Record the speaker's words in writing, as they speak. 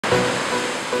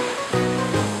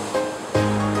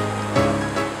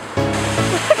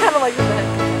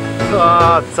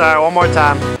Oh, sorry, one more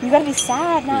time. You gotta be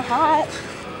sad, not hot.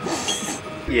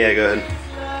 Yeah, go ahead.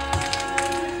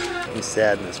 I'm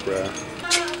sadness, bro.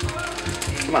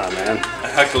 Come on, man.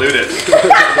 I glued it.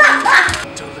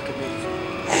 Don't look at me.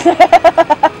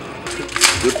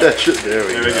 Flip that shit. There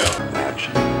we go.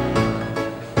 Action.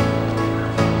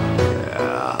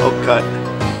 Yeah. Oh, cut.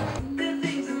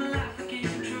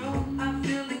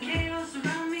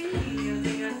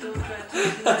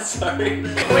 Sorry.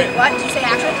 Wait, what? Did you say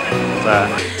action? Sorry.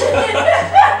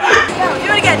 No,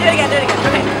 do it again, do it again, do it again.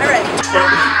 Okay, alright.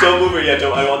 Don't move her yet. I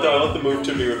want the move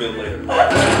to be revealed later. Is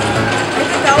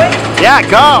it going? Yeah,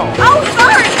 go! Oh,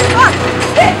 sorry! Fuck!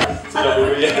 Shit! So don't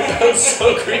move her yet. That was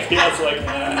so creepy. I was like,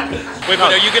 ah. Wait,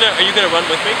 but are you gonna run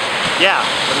with me? Yeah,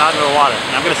 but not into the water.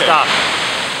 And I'm gonna stop.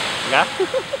 Yeah?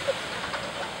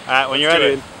 Alright, when you're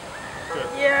ready.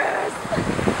 Yes!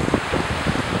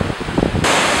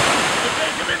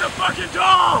 Give me the fucking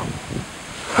doll!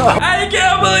 I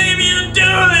can't believe you do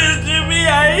this to me!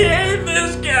 I hate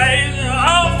this guy! He's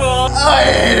awful! I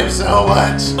hate him so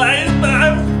much! I'm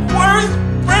the worst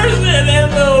person in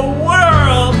the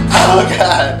world! Oh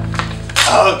god!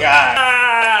 Oh god!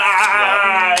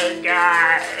 Ah,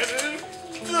 God!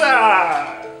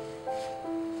 Ah.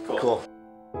 Cool.